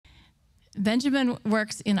Benjamin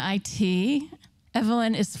works in IT.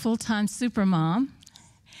 Evelyn is full-time supermom.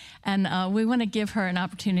 And we want to give her an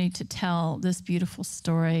opportunity to tell this beautiful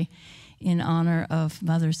story in honor of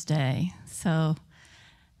Mother's Day. So,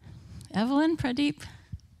 Evelyn, Pradeep.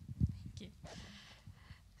 Thank you.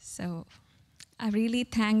 So, I really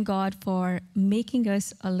thank God for making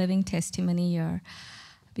us a living testimony here,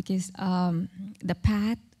 because the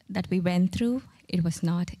path that we went through, it was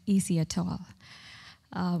not easy at all.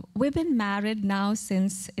 We've been married now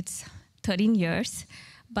since it's 13 years,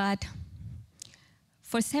 but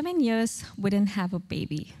for 7 years, we didn't have a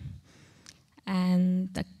baby.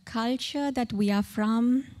 And the culture that we are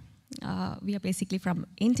from, we are basically from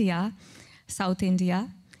India, South India.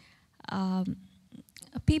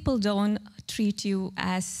 People don't treat you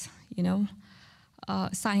as, a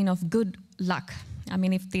sign of good luck. I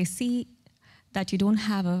mean, if they see that you don't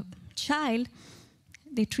have a child,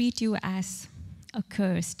 they treat you as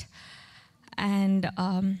accursed. And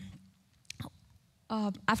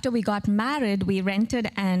after we got married, we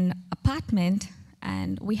rented an apartment,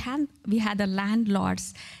 and we had the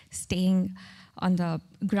landlords staying on the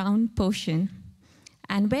ground portion.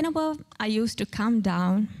 And whenever I used to come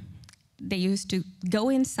down, they used to go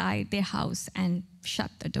inside their house and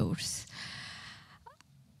shut the doors.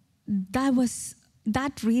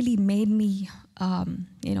 That really made me,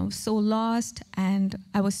 so lost, and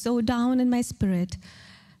I was so down in my spirit,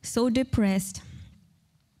 so depressed.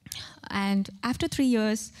 And after 3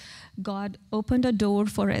 years, God opened a door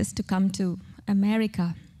for us to come to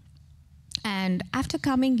America. And after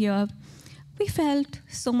coming here, we felt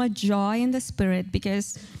so much joy in the spirit,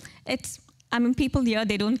 because people here,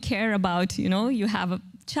 they don't care about, you have a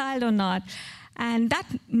child or not. And that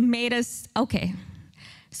made us, okay,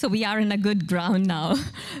 so we are in a good ground now.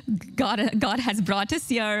 God has brought us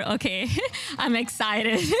here, okay, I'm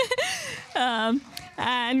excited.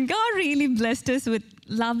 And God really blessed us with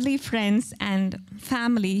lovely friends and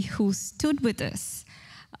family who stood with us,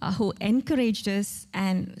 who encouraged us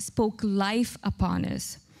and spoke life upon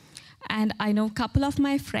us. And I know a couple of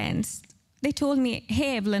my friends, they told me,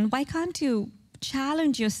 hey, Evelyn, why can't you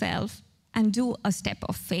challenge yourself and do a step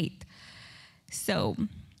of faith? So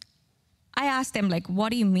I asked them, what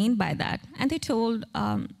do you mean by that? And they told,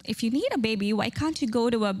 if you need a baby, why can't you go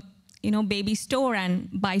to a baby store and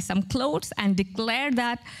buy some clothes and declare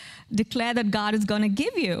that God is going to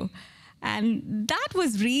give you? And that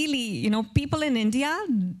was really, people in India,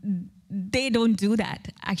 they don't do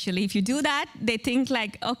that. Actually, if you do that, they think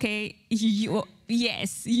okay,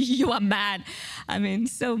 yes, you are mad.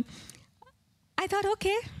 So I thought,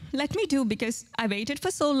 okay, let me do, because I waited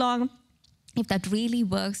for so long. If that really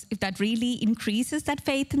works, if that really increases that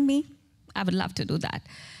faith in me, I would love to do that.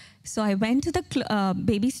 So I went to the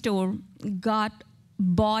baby store, got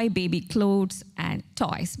boy baby clothes and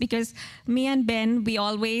toys, because me and Ben, we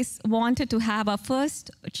always wanted to have our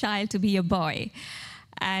first child to be a boy.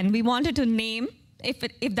 And we wanted to name, if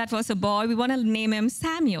that was a boy, we want to name him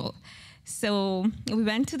Samuel. So we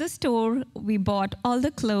went to the store, we bought all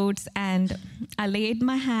the clothes, and I laid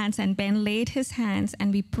my hands, and Ben laid his hands,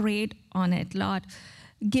 and we prayed on it. Lord,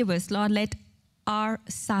 give us, Lord, let our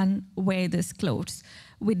son wear these clothes.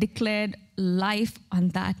 We declared life on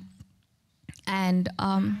that. And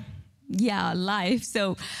life.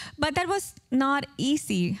 So, but that was not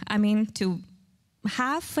easy. To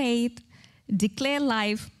have faith, declare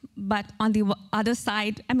life, but on the other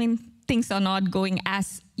side, things are not going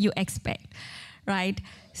as you expect, right?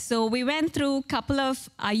 So we went through a couple of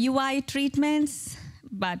IUI treatments,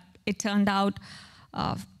 but it turned out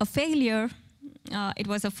a failure. It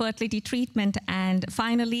was a fertility treatment, and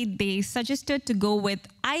finally they suggested to go with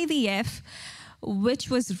IVF, which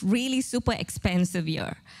was really super expensive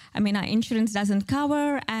here. Our insurance doesn't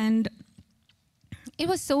cover, and it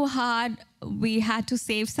was so hard. We had to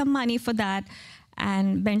save some money for that.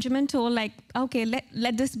 And Benjamin told, okay,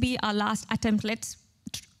 let this be our last attempt. Let's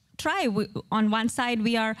try. On one side,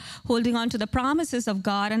 we are holding on to the promises of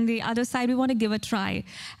God, and the other side, we want to give a try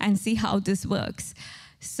and see how this works.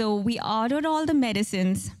 So we ordered all the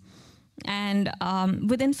medicines, and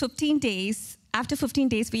within 15 days, after 15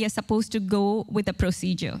 days, we are supposed to go with a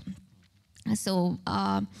procedure. So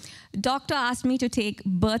doctor asked me to take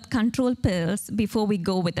birth control pills before we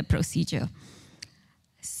go with the procedure.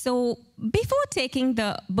 So before taking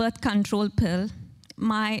the birth control pill,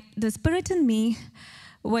 the spirit in me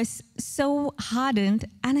was so hardened,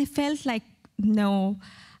 and I felt like, no,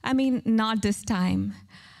 not this time.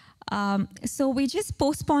 So we just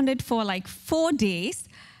postponed it for 4 days.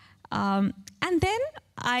 And then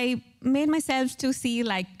I made myself to see,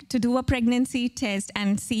 to do a pregnancy test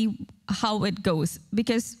and see how it goes.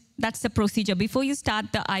 Because that's the procedure. Before you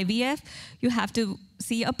start the IVF, you have to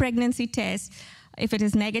see a pregnancy test. If it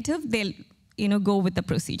is negative, they'll go with the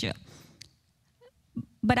procedure.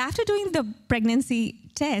 But after doing the pregnancy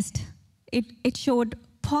test, it showed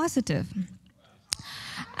positive.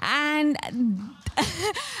 And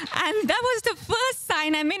that was the first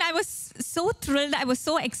sign. I mean, I was so thrilled. I was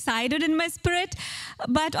so excited in my spirit.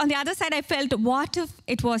 But on the other side, I felt, what if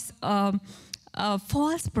it was a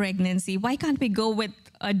false pregnancy? Why can't we go with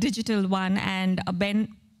a digital one? And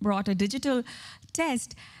Ben brought a digital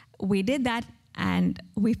test. We did that, and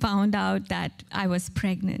we found out that I was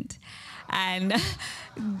pregnant. And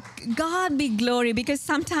God be glory, because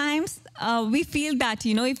sometimes we feel that,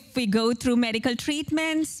 if we go through medical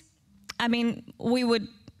treatments, I mean, we would,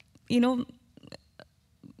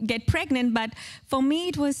 get pregnant. But for me,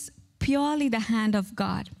 it was purely the hand of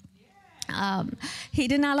God. He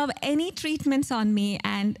didn't allow any treatments on me,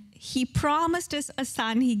 and He promised us a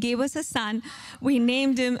son. He gave us a son. We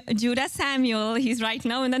named him Judah Samuel. He's right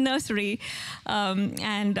now in the nursery.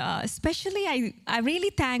 Especially, I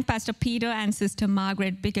really thank Pastor Peter and Sister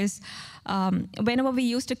Margaret, because whenever we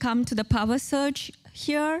used to come to the Power Surge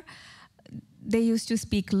here, they used to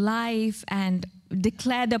speak life and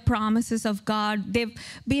declare the promises of God. They've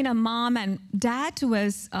been a mom and dad to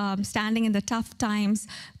us, standing in the tough times.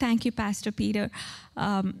 Thank you, Pastor Peter.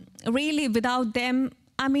 Really, without them,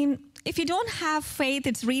 I mean, if you don't have faith,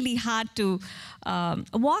 it's really hard to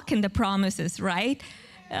walk in the promises, right?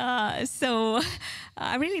 So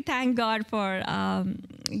I really thank God for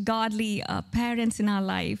godly parents in our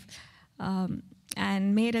life,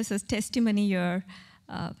 and made us a testimony here.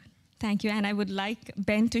 Thank you. And I would like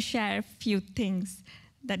Ben to share a few things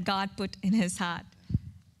that God put in his heart.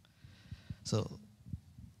 So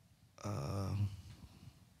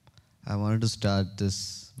I wanted to start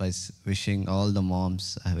this by wishing all the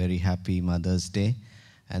moms a very happy Mother's Day,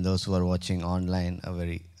 and those who are watching online a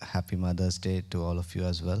very happy Mother's Day to all of you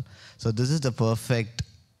as well. So this is the perfect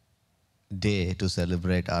day to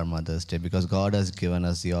celebrate our Mother's Day, because God has given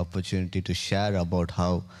us the opportunity to share about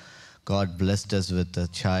how God blessed us with a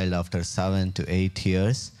child after 7 to 8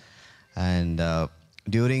 years. And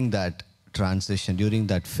during that transition, during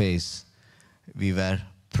that phase, we were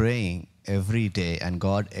praying every day, and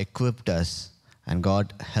God equipped us, and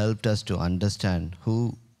God helped us to understand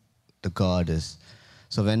who the God is.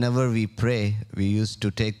 So whenever we pray, we used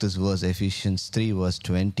to take this verse, Ephesians 3, verse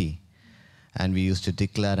 20, and we used to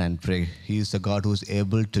declare and pray. He is the God who is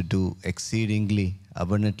able to do exceedingly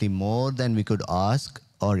abundantly more than we could ask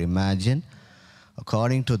or imagine,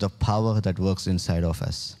 according to the power that works inside of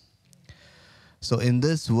us. So in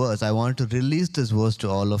this verse, I want to release this verse to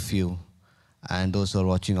all of you and those who are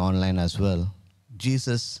watching online as well.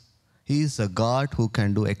 Jesus, He is a God who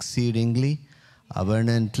can do exceedingly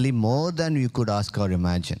abundantly more than you could ask or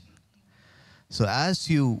imagine. So as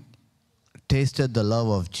you tasted the love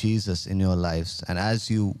of Jesus in your lives, and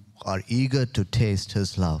as you are eager to taste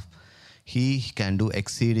His love, He can do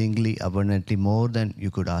exceedingly abundantly more than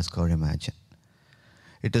you could ask or imagine.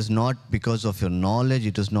 It is not because of your knowledge,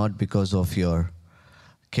 it is not because of your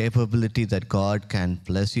capability that God can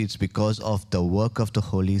bless you. It's because of the work of the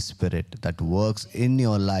Holy Spirit that works in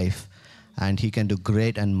your life, and He can do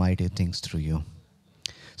great and mighty things through you.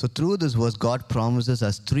 So through this verse, God promises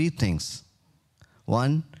us 3 things.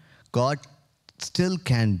 1, God still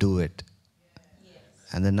can do it. Yes.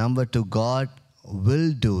 And the number 2, God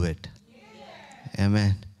will do it. Yes.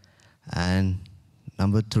 Amen. And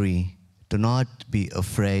number 3, do not be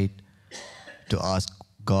afraid to ask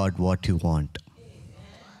God what you want.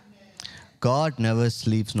 God never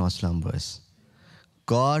sleeps nor slumbers.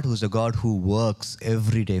 God, who's a God who works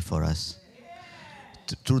every day for us,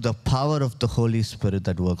 through the power of the Holy Spirit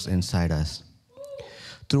that works inside us.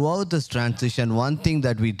 Throughout this transition, one thing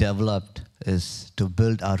that we developed is to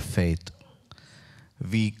build our faith.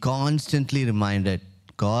 We constantly reminded,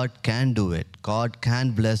 God can do it. God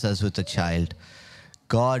can bless us with a child.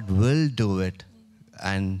 God will do it.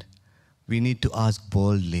 And we need to ask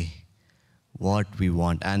boldly what we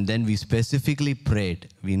want. And then we specifically prayed,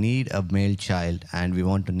 we need a male child, and we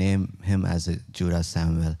want to name him as a Judah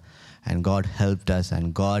Samuel. And God helped us,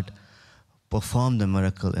 and God performed the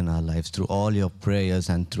miracle in our lives through all your prayers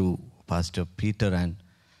and through Pastor Peter and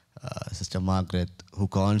Sister Margaret, who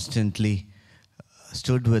constantly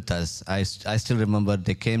stood with us. I still remember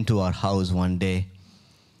they came to our house one day,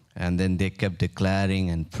 and then they kept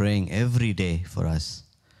declaring and praying every day for us.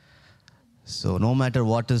 So no matter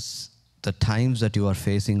what is the times that you are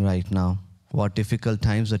facing right now, what difficult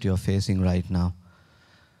times that you are facing right now,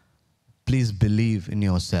 please believe in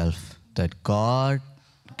yourself that God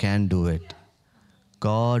can do it.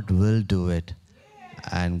 God will do it.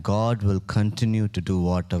 And God will continue to do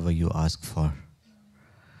whatever you ask for.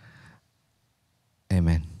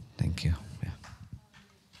 Amen. Thank you. Yeah.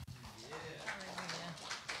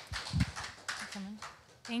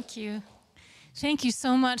 Thank you. Thank you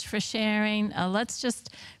so much for sharing. Let's just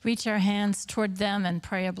reach our hands toward them and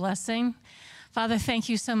pray a blessing. Father, thank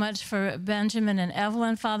you so much for Benjamin and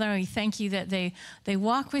Evelyn. Father, we thank you that they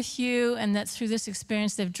walk with you and that through this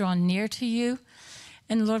experience they've drawn near to you.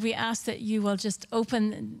 And Lord, we ask that you will just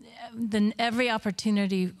open every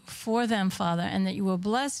opportunity for them, Father, and that you will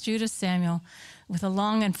bless Judah Samuel with a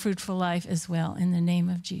long and fruitful life as well, in the name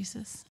of Jesus.